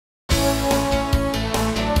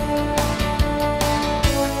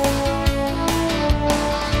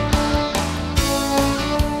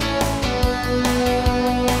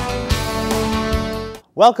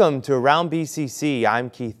Welcome to Around BCC.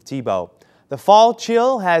 I'm Keith Tebow. The fall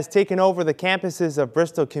chill has taken over the campuses of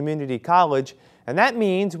Bristol Community College, and that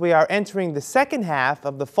means we are entering the second half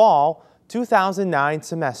of the fall 2009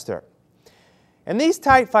 semester. In these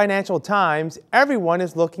tight financial times, everyone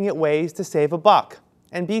is looking at ways to save a buck,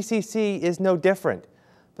 and BCC is no different.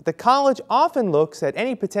 But the college often looks at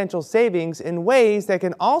any potential savings in ways that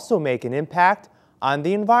can also make an impact on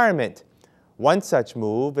the environment. One such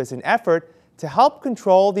move is an effort to help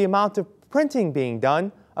control the amount of printing being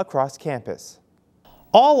done across campus.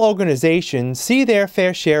 All organizations see their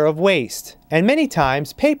fair share of waste, and many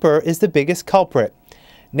times paper is the biggest culprit.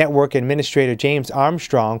 Network Administrator James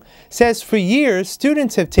Armstrong says for years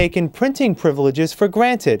students have taken printing privileges for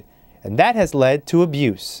granted, and that has led to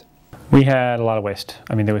abuse. We had a lot of waste.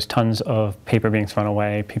 I mean, there was tons of paper being thrown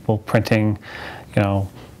away, people printing,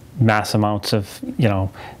 mass amounts of,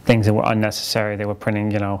 things that were unnecessary. They were printing,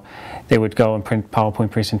 they would go and print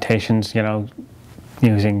PowerPoint presentations,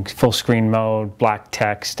 using full screen mode, black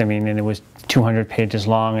text. I mean, and it was 200 pages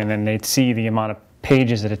long, and then they'd see the amount of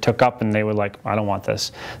pages that it took up, and they were like, I don't want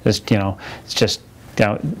this. This, it's just,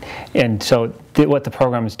 and so what the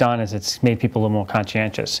program has done is it's made people a little more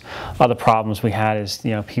conscientious. Other problems we had is,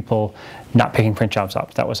 people not picking print jobs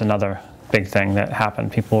up. That was another big thing that happened.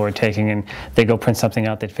 People were taking and they go print something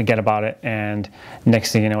out, they'd forget about it, and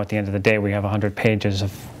next thing you know, at the end of the day, we have 100 pages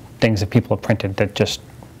of things that people have printed that just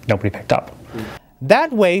nobody picked up.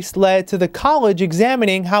 That waste led to the college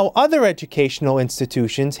examining how other educational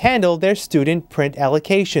institutions handle their student print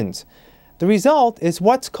allocations. The result is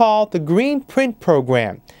what's called the Green Print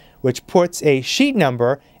Program, which puts a sheet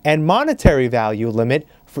number and monetary value limit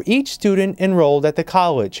for each student enrolled at the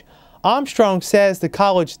college. Armstrong says the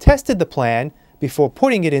college tested the plan before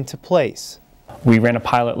putting it into place. We ran a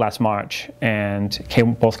pilot last March, and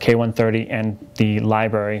both K130 and the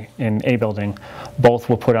library in A building both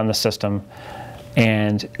were put on the system,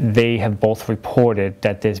 and they have both reported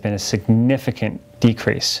that there's been a significant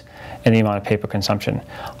decrease in the amount of paper consumption,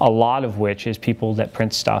 a lot of which is people that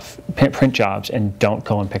print jobs and don't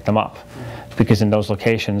go and pick them up. Because in those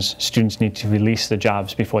locations, students need to release the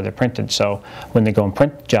jobs before they're printed. So when they go and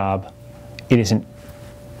print the job, it isn't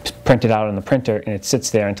printed out on the printer and it sits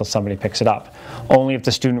there until somebody picks it up. Only if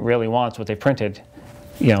the student really wants what they printed,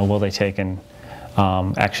 will they take and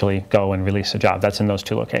actually go and release the job. That's in those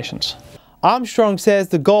two locations. Armstrong says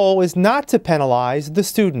the goal is not to penalize the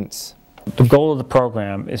students. The goal of the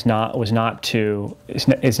program is not to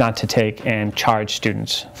take and charge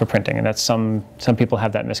students for printing, and that's some people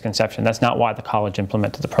have that misconception. That's not why the college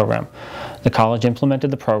implemented the program. The college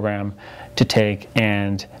implemented the program to take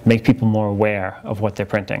and make people more aware of what they're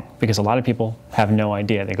printing, because a lot of people have no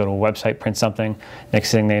idea. They go to a website, print something,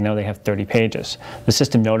 next thing they know they have 30 pages. The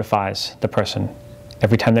system notifies the person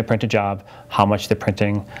every time they print a job, how much they're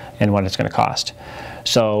printing and what it's going to cost.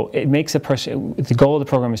 So it makes the goal of the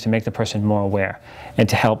program is to make the person more aware and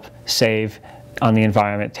to help save on the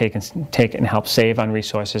environment, take and help save on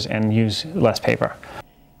resources and use less paper.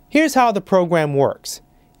 Here's how the program works.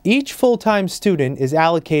 Each full-time student is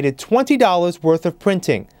allocated $20 worth of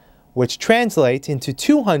printing, which translates into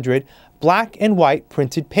 200 black and white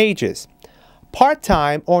printed pages.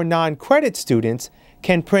 Part-time or non-credit students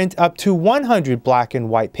can print up to 100 black and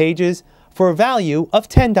white pages for a value of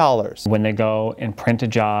 $10. When they go and print a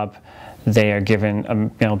job, they are given,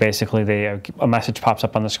 basically a message pops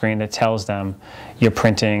up on the screen that tells them, you're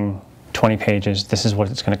printing 20 pages, this is what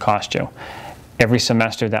it's going to cost you. Every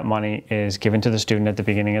semester that money is given to the student at the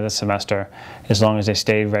beginning of the semester. As long as they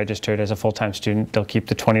stay registered as a full-time student, they'll keep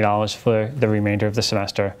the $20 for the remainder of the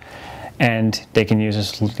semester. And they can use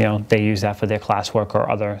this, they use that for their classwork or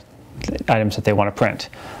other items that they want to print.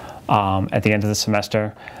 At the end of the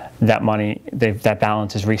semester, that money, that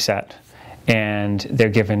balance is reset, and they're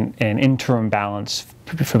given an interim balance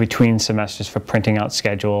for between semesters for printing out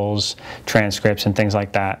schedules, transcripts, and things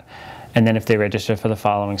like that. And then if they register for the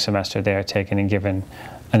following semester, they are taken and given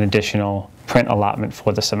an additional print allotment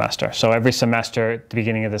for the semester. So every semester, at the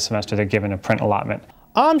beginning of the semester, they're given a print allotment.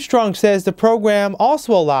 Armstrong says the program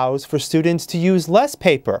also allows for students to use less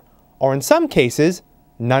paper, or in some cases,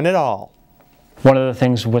 none at all. One of the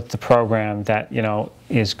things with the program that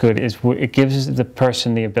is good is it gives the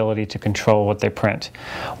person the ability to control what they print.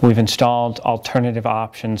 We've installed alternative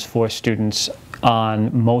options for students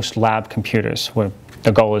on most lab computers, where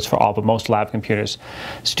the goal is for all, but most lab computers.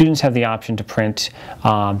 Students have the option to print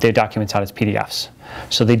their documents out as PDFs.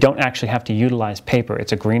 So they don't actually have to utilize paper.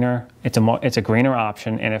 It's a greener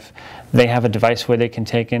option. And if they have a device where they can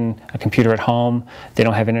take in a computer at home, they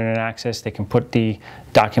don't have internet access, they can put the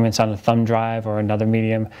documents on a thumb drive or another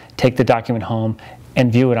medium, take the document home,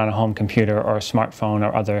 and view it on a home computer or a smartphone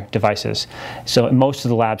or other devices. So most of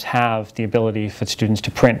the labs have the ability for students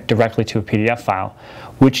to print directly to a PDF file,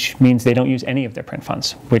 which means they don't use any of their print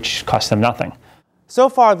funds, which costs them nothing. So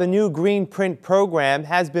far, the new Green Print program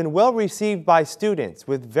has been well received by students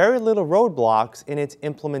with very little roadblocks in its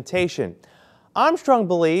implementation. Armstrong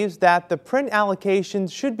believes that the print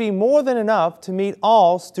allocations should be more than enough to meet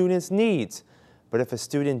all students' needs. But if a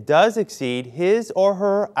student does exceed his or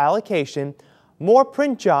her allocation, more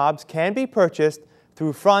print jobs can be purchased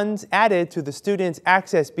through funds added to the student's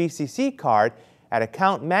Access BCC card at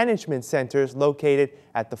account management centers located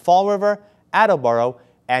at the Fall River, Attleboro,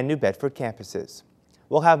 and New Bedford campuses.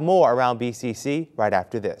 We'll have more around BCC right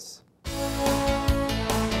after this.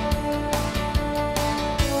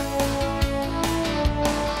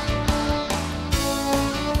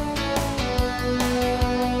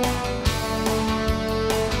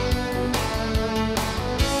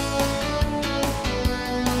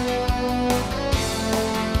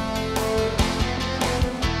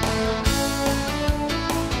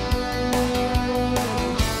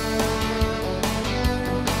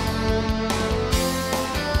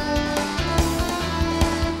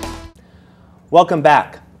 Welcome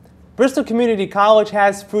back. Bristol Community College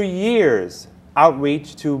has for years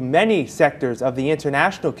outreach to many sectors of the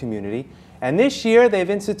international community, and this year they've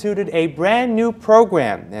instituted a brand new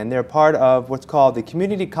program, and they're part of what's called the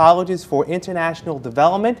Community Colleges for International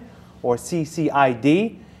Development, or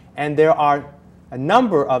CCID, and there are a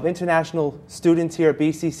number of international students here at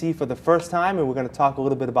BCC for the first time, and we're going to talk a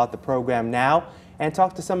little bit about the program now and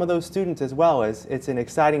talk to some of those students as well, as it's an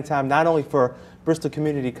exciting time not only for Bristol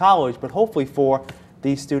Community College, but hopefully for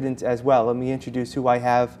these students as well. Let me introduce who I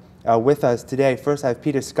have with us today. First, I have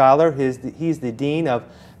Peter Schuyler. He's the Dean of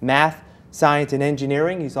Math, Science, and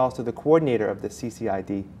Engineering. He's also the coordinator of the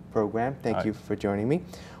CCID program. Thank you for joining me.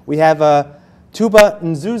 We have Tuba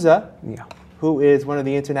Nzuza, who is one of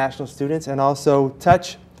the international students, and also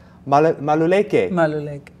Touch Maluleke.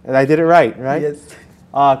 Maluleke. And I did it right? Yes.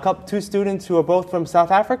 Two students who are both from South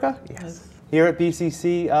Africa? Yes. Here at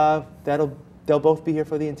BCC, they'll both be here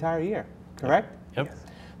for the entire year, correct? Yep. Yes.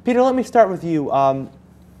 Peter, let me start with you.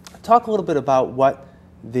 Talk a little bit about what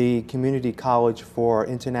the Community College for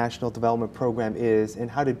International Development program is,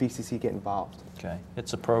 and how did BCC get involved? Okay.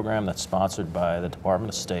 It's a program that's sponsored by the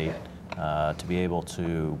Department of State to be able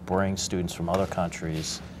to bring students from other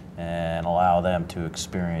countries and allow them to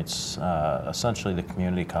experience essentially the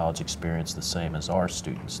community college experience the same as our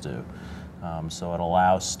students do. So it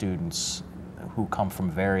allows students who come from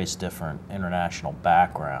various different international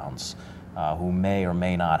backgrounds who may or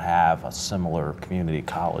may not have a similar community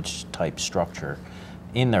college type structure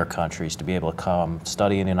in their countries to be able to come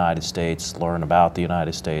study in the United States, learn about the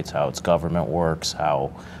United States, how its government works,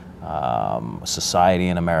 how society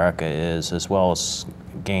in America is, as well as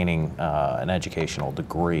gaining an educational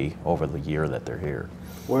degree over the year that they're here.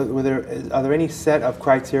 Are there any set of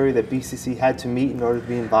criteria that BCC had to meet in order to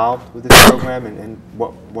be involved with this program, and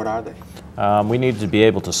what are they? We needed to be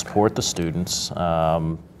able to support the students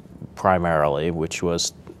primarily, which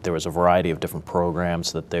was there was a variety of different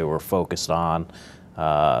programs that they were focused on.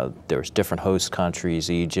 There was different host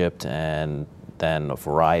countries, Egypt, and then a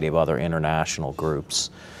variety of other international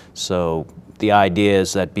groups. So the idea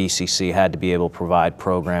is that BCC had to be able to provide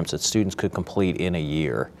programs that students could complete in a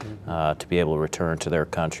year to be able to return to their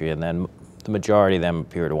country, and then the majority of them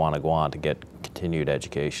appear to want to go on to get continued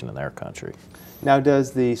education in their country. Now,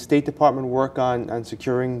 does the State Department work on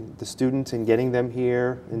securing the students and getting them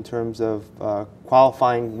here in terms of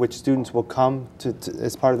qualifying which students will come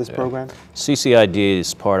as part of this program? CCID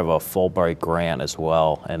is part of a Fulbright grant as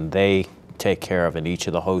well, and they take care of in each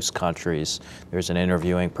of the host countries. There's an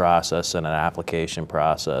interviewing process and an application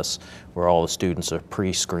process where all the students are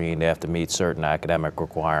pre-screened. They have to meet certain academic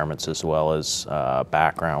requirements as well as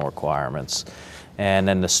background requirements. And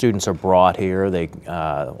then the students are brought here.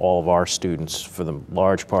 All of our students, for the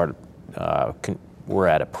large part, were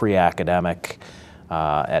at a pre-academic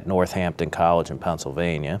at Northampton College in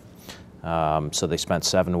Pennsylvania. So they spent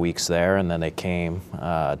 7 weeks there, and then they came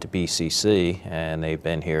to BCC, and they've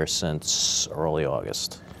been here since early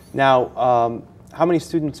August. Now, how many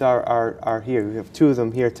students are here? We have 2 of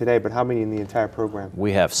them here today, but how many in the entire program?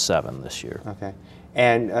 We have 7 this year. Okay.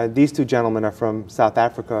 And these 2 gentlemen are from South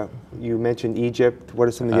Africa. You mentioned Egypt. What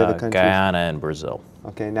are some of the other countries? Guyana and Brazil.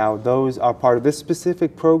 Okay. Now, those are part of this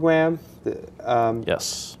specific program?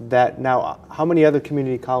 Yes. Now, how many other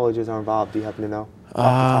community colleges are involved? Do you happen to know?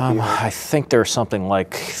 I think there's something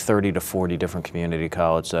like 30 to 40 different community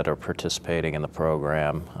colleges that are participating in the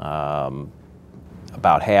program.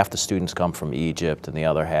 About half the students come from Egypt and the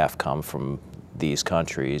other half come from these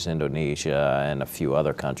countries, Indonesia and a few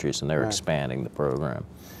other countries, and they're expanding the program.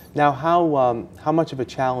 Now, how much of a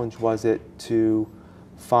challenge was it to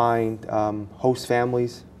find host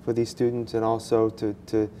families for these students, and also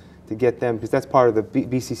to get them, because that's part of the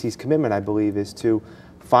BCC's commitment, I believe, is to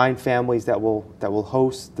find families that will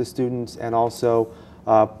host the students, and also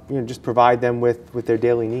just provide them with their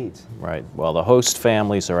daily needs. Right. Well, the host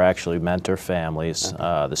families are actually mentor families.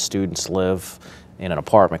 The students live in an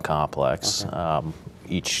apartment complex,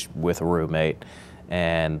 each with a roommate.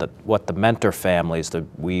 And what the mentor families,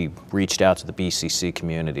 we reached out to the BCC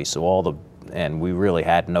community, and we really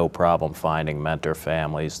had no problem finding mentor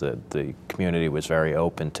families. The community was very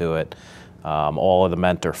open to it. All of the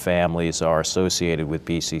mentor families are associated with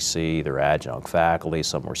BCC. They're adjunct faculty,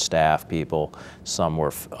 some were staff people, some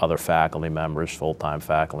were other faculty members, full-time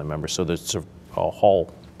faculty members. So there's a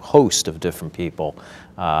whole host of different people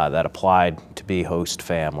that applied to be host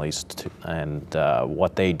families. And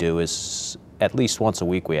what they do is, at least once a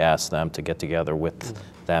week, we ask them to get together with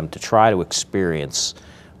them to try to experience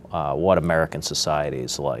what American society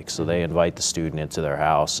is like. So they invite the student into their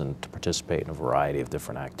house and to participate in a variety of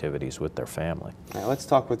different activities with their family. Now, let's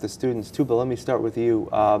talk with the students too, but let me start with you.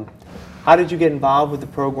 How did you get involved with the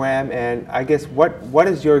program, and I guess what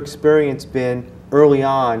has your experience been early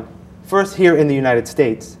on, first here in the United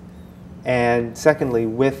States, and secondly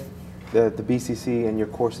with the BCC and your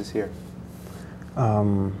courses here?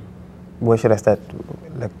 Where should I start?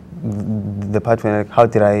 Like the part where, how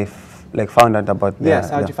did I found out about the...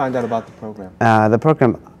 Yes, how did you find out about the program? The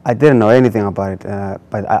program, I didn't know anything about it,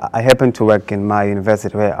 but I happened to work in my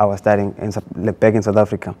university where I was studying back in South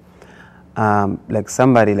Africa.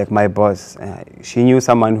 Somebody, like my boss, she knew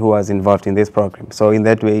someone who was involved in this program. So in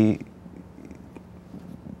that way,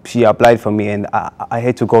 she applied for me, and I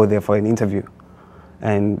had to go there for an interview.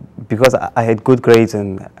 And because I had good grades,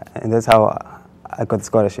 and that's how I got the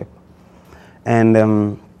scholarship.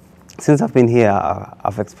 And since I've been here,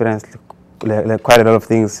 I've experienced quite a lot of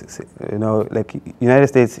things. You know, like United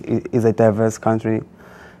States is a diverse country.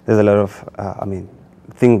 There's a lot of,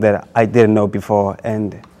 things that I didn't know before.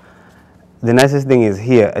 And the nicest thing is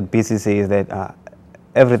here at BCC is that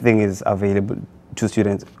everything is available to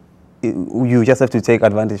students. You just have to take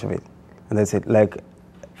advantage of it, and that's it. Like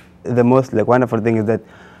the most wonderful thing is that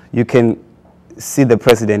you can see the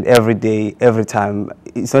president every day, every time.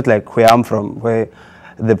 It's not like where I'm from, where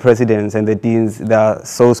the presidents and the deans, they are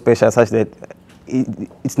so special such that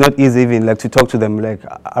it's not easy even to talk to them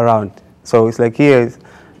around. So it's like here,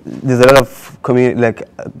 there's a lot of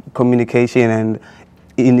communication and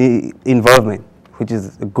involvement, which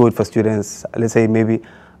is good for students. Let's say maybe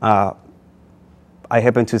I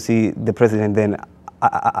happen to see the president, then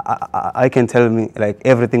I can tell me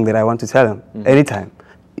everything that I want to tell him anytime.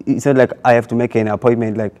 It's not like I have to make an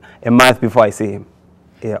appointment a month before I see him.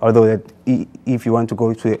 Yeah, although that if you want to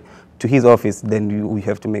go to his office, then we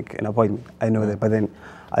have to make an appointment. I know that, but then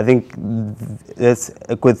I think that's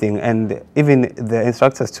a good thing. And even the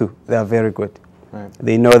instructors too, they are very good. Right.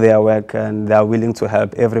 They know their work and they are willing to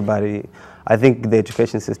help everybody. I think the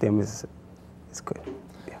education system is good.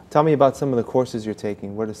 Yeah. Tell me about some of the courses you're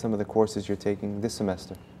taking. What are some of the courses you're taking this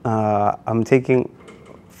semester? I'm taking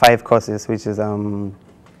 5 courses, which is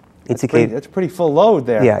ETK. That's pretty full load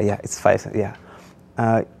there. Yeah, it's 5. Yeah.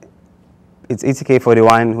 It's ETK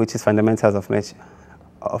 41, which is fundamentals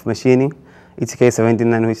of machining. ETK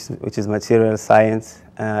 79, which is material science.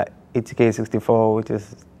 ETK 64, which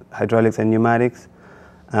is hydraulics and pneumatics.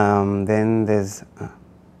 Then there's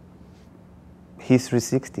History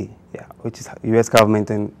 60, yeah, which is U.S. government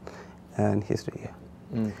and history.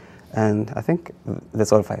 Yeah. And I think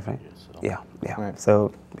that's all 5, right? Yeah. Right.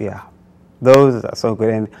 So yeah, those are so good.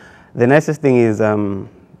 And the nicest thing is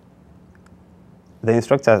the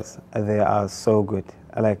instructors, they are so good.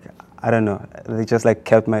 I don't know, they just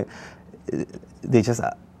kept they just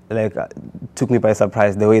took me by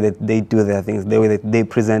surprise. The way that they do their things, the way that they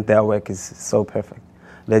present their work is so perfect.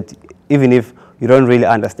 That even if you don't really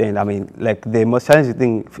understand, the most challenging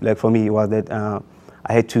thing for me was that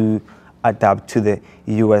I had to adapt to the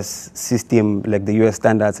U.S. system, the U.S.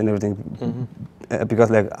 standards and everything,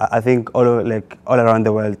 because I think all around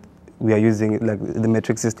the world we are using the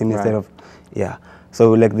metric system instead of, yeah.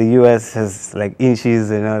 So the U.S. has inches,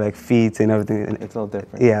 feet and everything. It's all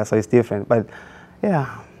different. Yeah, so it's different. But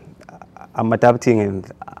yeah, I'm adapting and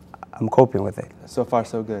I'm coping with it. So far,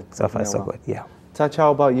 so good. So far, so good. Yeah. Touch,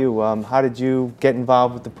 how about you? How did you get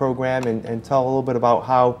involved with the program, and tell a little bit about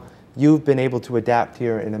how you've been able to adapt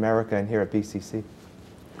here in America and here at BCC?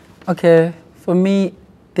 Okay, for me,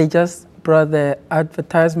 they just brought the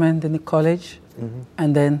advertisement in the college,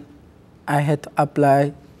 and then I had to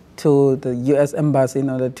apply to the U.S. Embassy in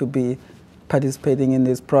order to be participating in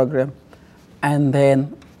this program. And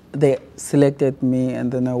then they selected me,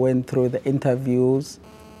 and then I went through the interviews,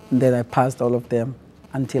 and then I passed all of them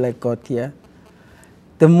until I got here.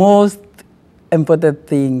 The most important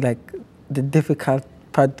thing, like the difficult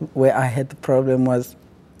part where I had the problem was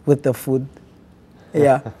with the food.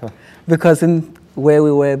 Yeah, because in where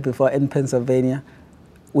we were before in Pennsylvania,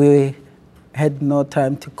 we had no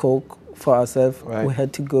time to cook for ourselves. Right. We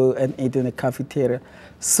had to go and eat in the cafeteria.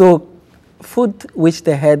 So food which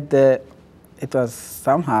they had there, it was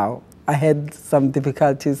somehow, I had some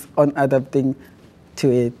difficulties on adapting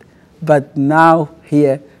to it. But now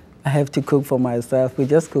here, I have to cook for myself. We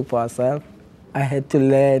just cook for ourselves. I had to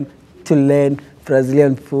learn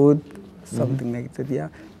Brazilian food, something like that, yeah.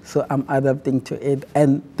 So I'm adapting to it.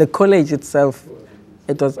 And the college itself,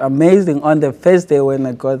 it was amazing on the first day when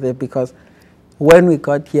I got there, because when we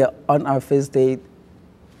got here on our first day,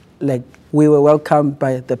 like we were welcomed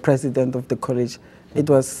by the president of the college. It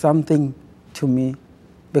was something to me,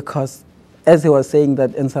 because as he was saying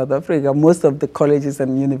that in South Africa, most of the colleges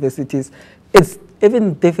and universities, it's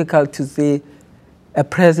even difficult to see a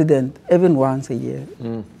president even once a year.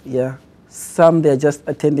 Yeah. Some they're just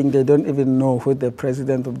attending, they don't even know who the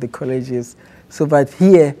president of the college is. So, but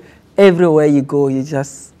here, everywhere you go, you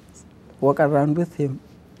just walk around with him.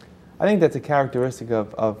 I think that's a characteristic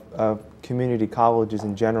of community colleges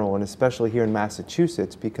in general, and especially here in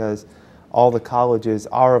Massachusetts, because all the colleges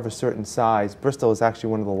are of a certain size. Bristol is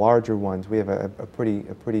actually one of the larger ones. We have a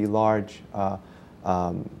pretty large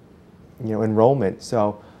enrollment.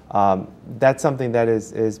 So that's something that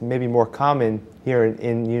is maybe more common here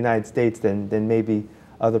in the United States than maybe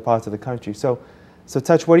other parts of the country. So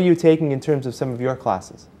Touch, what are you taking in terms of some of your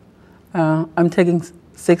classes? I'm taking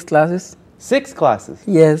 6 classes. 6 classes?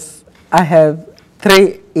 Yes. I have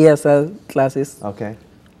 3 ESL classes. Okay.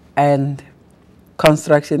 And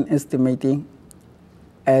construction estimating,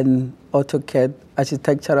 and AutoCAD,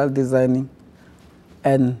 architectural designing,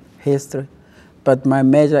 and history. But my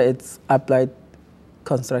major is applied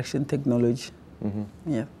construction technology.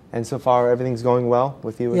 Yeah. And so far, everything's going well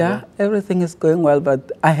with you? Yeah, well? everything is going well,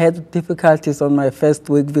 but I had difficulties on my first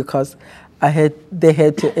week because they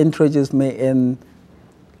had to introduce me in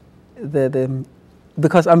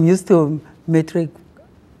because I'm used to metric.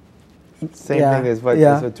 Same thing as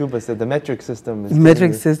what Tuba said, the metric system.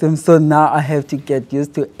 Metric system, so now I have to get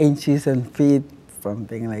used to inches and feet,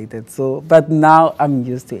 something like that. So, but now I'm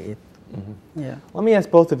used to it. Yeah. Let me ask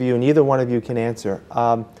both of you, and either one of you can answer.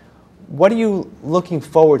 What are you looking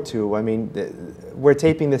forward to? I mean, we're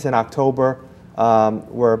taping this in October.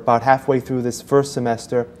 We're about halfway through this first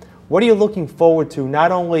semester. What are you looking forward to,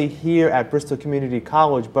 not only here at Bristol Community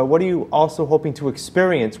College, but what are you also hoping to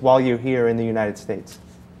experience while you're here in the United States?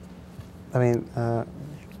 I mean,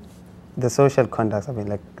 the social conduct, I mean,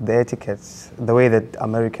 like the etiquettes, the way that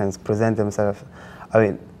Americans present themselves. I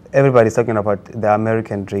mean, everybody's talking about the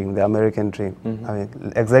American dream, the American dream. I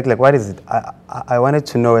mean, exactly, like, what is it? I wanted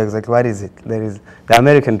to know exactly what is it. There is the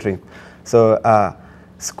American dream. So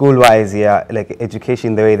school-wise, yeah, like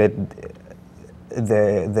education, the way that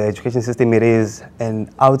the education system it is, and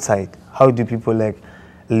outside, how do people like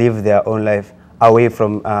live their own life away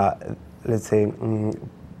from, let's say,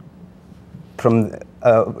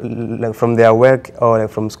 from their work, or like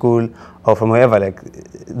from school, or from wherever, like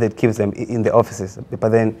that keeps them in the offices. But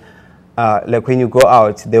then, like when you go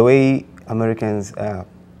out, the way Americans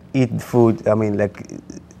eat food, I mean, like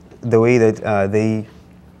the way that the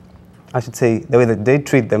way that they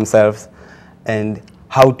treat themselves, and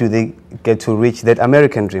how do they get to reach that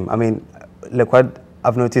American dream? I mean, like what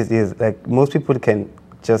I've noticed is like most people can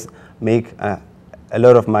just make a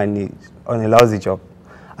lot of money on a lousy job.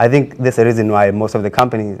 I think that's the reason why most of the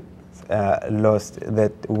companies lost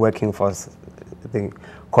that working force thing,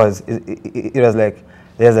 because it was like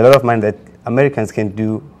there's a lot of money that Americans can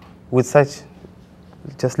do with such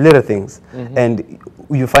just little things, and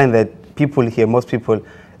you find that people here, most people,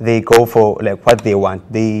 they go for like what they want.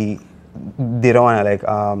 They don't want to like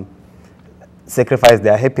sacrifice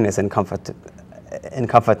their happiness and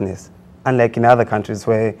comfortness. Unlike in other countries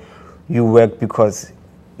where you work because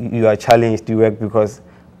you are challenged, you work because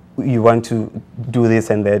you want to do this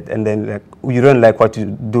and that, and then like you don't like what you're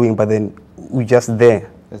doing, but then we're just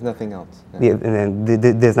there. There's nothing else. Yeah, and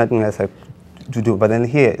then there's nothing else like to do. But then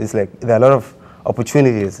here, it's like there are a lot of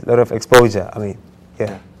opportunities, a lot of exposure. I mean,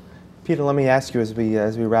 yeah. Peter, let me ask you as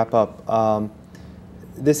we wrap up.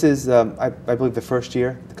 This is, I believe, the first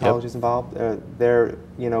year the college is involved. There,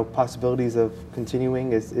 possibilities of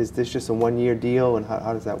continuing. Is this just a one-year deal, and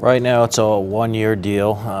how does that work? Right now, it's a one-year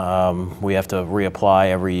deal. We have to reapply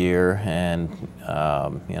every year, and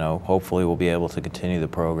hopefully we'll be able to continue the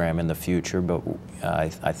program in the future. But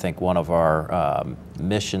I think one of our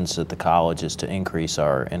missions at the college is to increase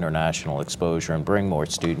our international exposure and bring more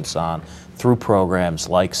students on through programs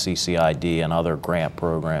like CCID and other grant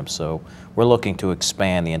programs. So we're looking to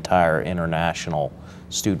expand the entire international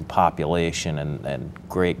student population and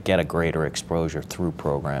get a greater exposure through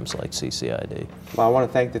programs like CCID. Well, I want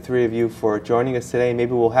to thank the three of you for joining us today.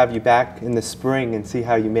 Maybe we'll have you back in the spring and see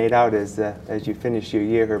how you made out as you finish your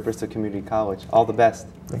year here at Bristol Community College. All the best.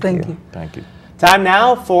 Thank you. Thank you. Time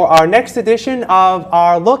now for our next edition of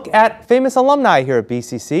our look at famous alumni here at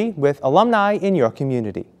BCC with alumni in your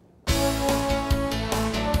community.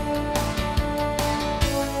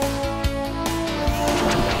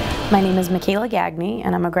 My name is Michaela Gagne,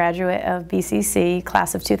 and I'm a graduate of BCC,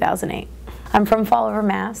 class of 2008. I'm from Fall River,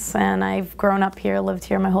 Mass, and I've grown up here, lived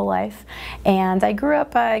here my whole life. And I grew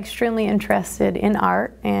up extremely interested in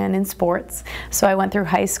art and in sports. So I went through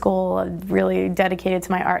high school really dedicated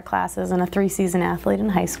to my art classes and a 3-season athlete in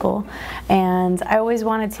high school. And I always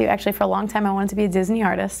wanted to, actually for a long time, I wanted to be a Disney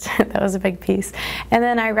artist. That was a big piece. And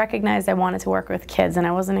then I recognized I wanted to work with kids, and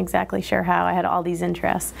I wasn't exactly sure how. I had all these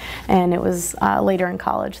interests. And it was later in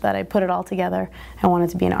college that I put it all together. I wanted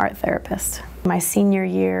to be an art therapist. My senior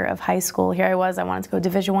year of high school, here I wanted to go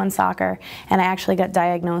Division I soccer, and I actually got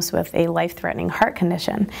diagnosed with a life-threatening heart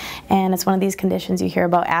condition. And it's one of these conditions you hear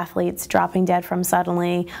about athletes dropping dead from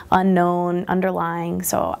suddenly, unknown, underlying.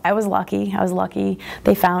 So I was lucky.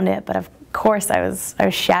 They found it, but of course I was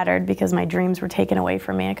shattered because my dreams were taken away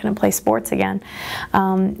from me. I couldn't play sports again.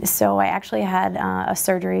 So I actually had a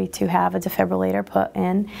surgery to have a defibrillator put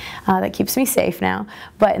in that keeps me safe now.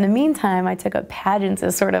 But in the meantime, I took up pageants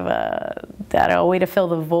as sort of a way to fill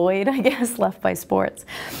the void, I guess, left by sports.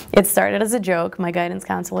 It started as a joke. My guidance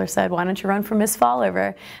counselor said, "Why don't you run for Miss Fall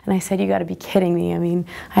River?" And I said, "You got to be kidding me. I mean,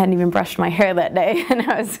 I hadn't even brushed my hair that day, and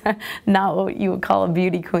I was not what you would call a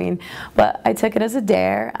beauty queen." But I took it as a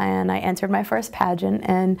dare, and I entered my first pageant,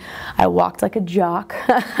 and I walked like a jock.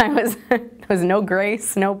 There was no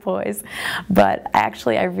grace, no poise, but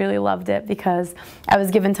actually I really loved it because I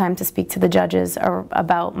was given time to speak to the judges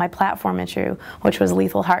about my platform issue, which was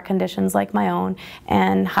lethal heart conditions like my own,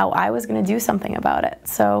 and how I was going to do something about it.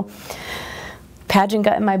 So pageant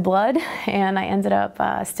got in my blood, and I ended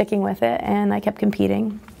up sticking with it, and I kept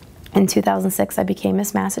competing. In 2006, I became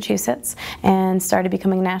Miss Massachusetts and started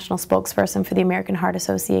becoming national spokesperson for the American Heart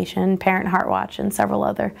Association, Parent Heart Watch, and several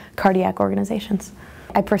other cardiac organizations.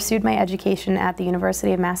 I pursued my education at the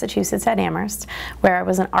University of Massachusetts at Amherst, where I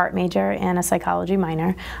was an art major and a psychology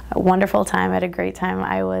minor. A wonderful time, I had a great time.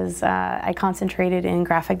 I concentrated in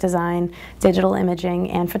graphic design, digital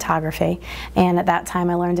imaging, and photography. And at that time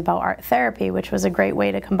I learned about art therapy, which was a great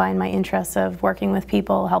way to combine my interests of working with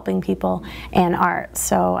people, helping people, and art.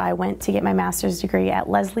 So I went to get my master's degree at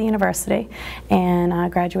Lesley University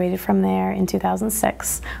and graduated from there in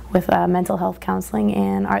 2006 with a mental health counseling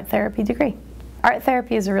and art therapy degree. Art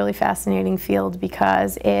therapy is a really fascinating field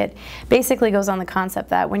because it basically goes on the concept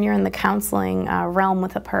that when you're in the counseling realm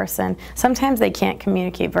with a person, sometimes they can't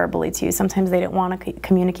communicate verbally to you, sometimes they don't want to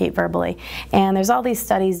communicate verbally. And there's all these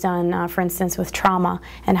studies done, for instance, with trauma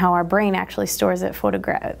and how our brain actually stores it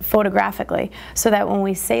photographically, so that when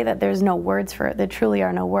we say that there's no words for it, there truly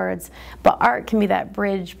are no words. But art can be that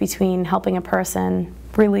bridge between helping a person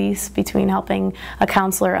release, between helping a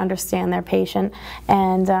counselor understand their patient,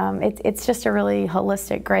 and it's just a really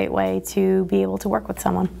holistic, great way to be able to work with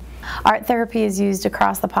someone. Art therapy is used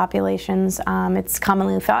across the populations. It's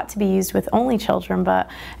commonly thought to be used with only children, but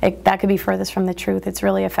that could be furthest from the truth. It's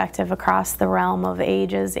really effective across the realm of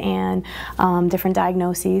ages and different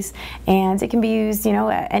diagnoses. And it can be used,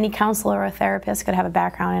 any counselor or therapist could have a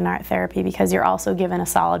background in art therapy because you're also given a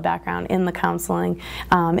solid background in the counseling,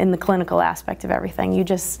 in the clinical aspect of everything. You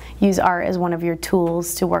just use art as one of your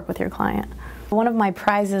tools to work with your client. One of my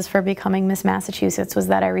prizes for becoming Miss Massachusetts was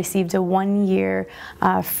that I received a one year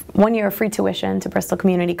of free tuition to Bristol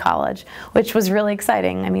Community College, which was really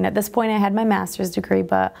exciting. I mean, at this point I had my master's degree,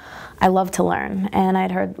 but I love to learn, and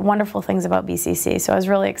I'd heard wonderful things about BCC, so I was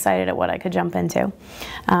really excited at what I could jump into.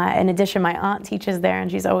 In addition, my aunt teaches there, and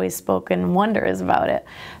she's always spoken wonders about it.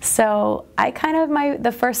 So I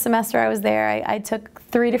the first semester I was there, I took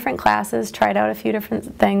 3 different classes, tried out a few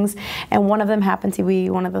different things, and one of them happened to be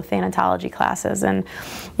one of the thanatology classes. And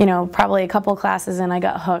probably a couple classes in, I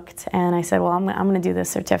got hooked, and I said, well, I'm going to do this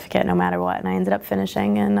certificate no matter what. And I ended up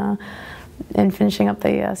finishing and finishing up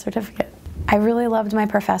the certificate. I really loved my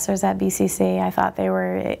professors at BCC. I thought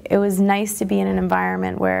it was nice to be in an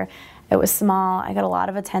environment where it was small, I got a lot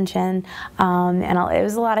of attention, and it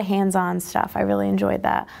was a lot of hands-on stuff. I really enjoyed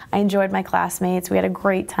that. I enjoyed my classmates. We had a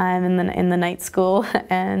great time in the night school,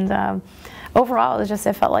 and overall it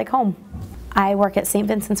felt like home. I work at St.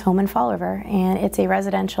 Vincent's Home in Fall River, and it's a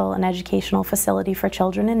residential and educational facility for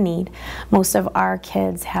children in need. Most of our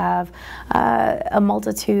kids have a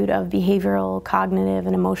multitude of behavioral, cognitive,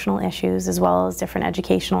 and emotional issues, as well as different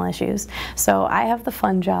educational issues. So I have the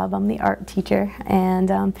fun job. I'm the art teacher,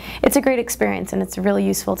 and it's a great experience, and it's really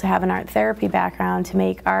useful to have an art therapy background to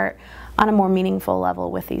make art on a more meaningful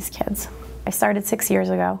level with these kids. I started 6 years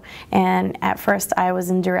ago, and at first I was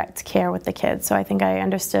in direct care with the kids, so I think I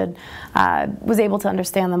was able to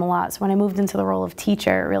understand them a lot. So when I moved into the role of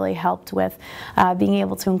teacher, it really helped with being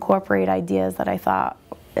able to incorporate ideas that I thought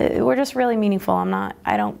were just really meaningful.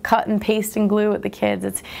 I don't cut and paste and glue with the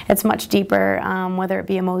kids. It's much deeper, whether it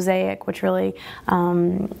be a mosaic, which really,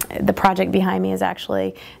 the project behind me is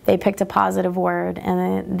actually, they picked a positive word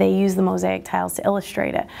and they used the mosaic tiles to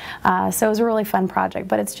illustrate it. So it was a really fun project,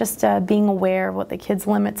 but it's just being aware of what the kids'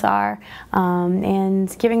 limits are,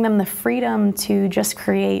 and giving them the freedom to just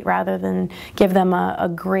create rather than give them a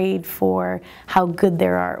grade for how good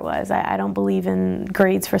their art was. I don't believe in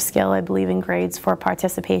grades for skill. I believe in grades for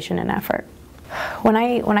participation and effort. When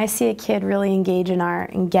I see a kid really engage in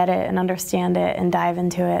art and get it and understand it and dive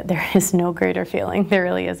into it, there is no greater feeling. There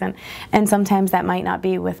really isn't. And sometimes that might not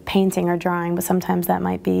be with painting or drawing, but sometimes that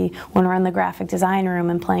might be when we're in the graphic design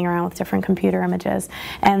room and playing around with different computer images.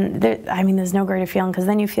 And there's no greater feeling, because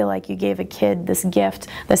then you feel like you gave a kid this gift,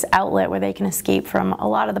 this outlet where they can escape from a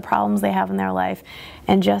lot of the problems they have in their life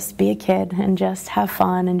and just be a kid and just have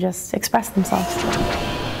fun and just express themselves.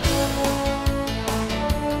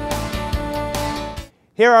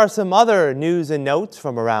 Here are some other news and notes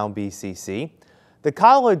from around BCC. The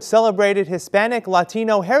college celebrated Hispanic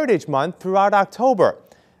Latino Heritage Month throughout October.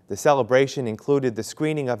 The celebration included the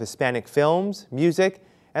screening of Hispanic films, music,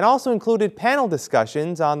 and also included panel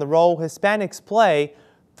discussions on the role Hispanics play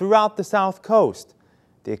throughout the South Coast.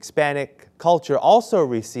 The Hispanic culture also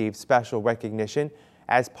received special recognition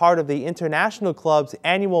as part of the International Club's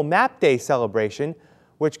annual Map Day celebration,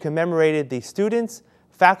 which commemorated the students,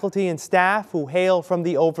 faculty, and staff who hail from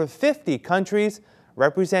the over 50 countries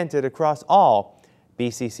represented across all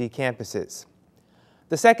BCC campuses.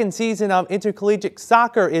 The second season of intercollegiate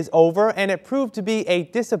soccer is over, and it proved to be a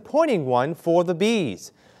disappointing one for the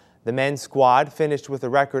Bees. The men's squad finished with a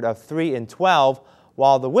record of 3-12,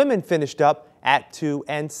 while the women finished up at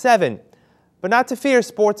 2-7. But not to fear,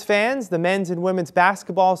 sports fans. The men's and women's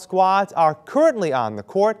basketball squads are currently on the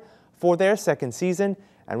court for their second season,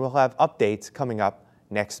 and we'll have updates coming up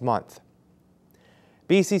next month.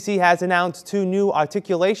 BCC has announced 2 new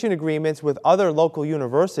articulation agreements with other local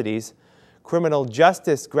universities. Criminal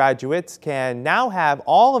justice graduates can now have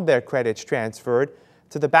all of their credits transferred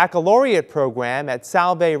to the baccalaureate program at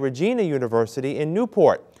Salve Regina University in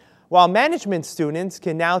Newport, while management students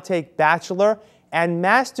can now take bachelor and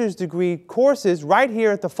master's degree courses right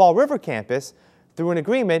here at the Fall River campus through an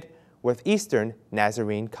agreement with Eastern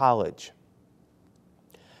Nazarene College.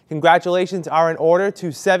 Congratulations are in order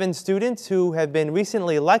to 7 students who have been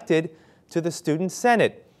recently elected to the Student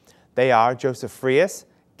Senate. They are Joseph Frias,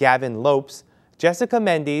 Gavin Lopes, Jessica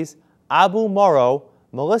Mendes, Abu Morrow,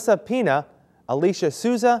 Melissa Pina, Alicia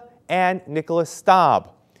Souza, and Nicholas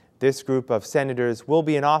Staub. This group of senators will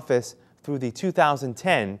be in office through the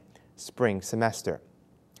 2010 spring semester.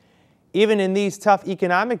 Even in these tough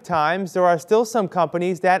economic times, there are still some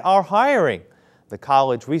companies that are hiring. The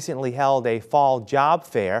college recently held a fall job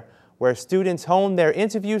fair where students honed their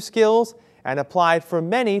interview skills and applied for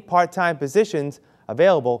many part-time positions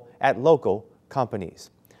available at local companies.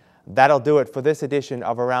 That'll do it for this edition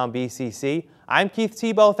of Around BCC. I'm Keith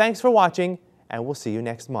Tebow. Thanks for watching, and we'll see you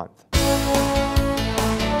next month.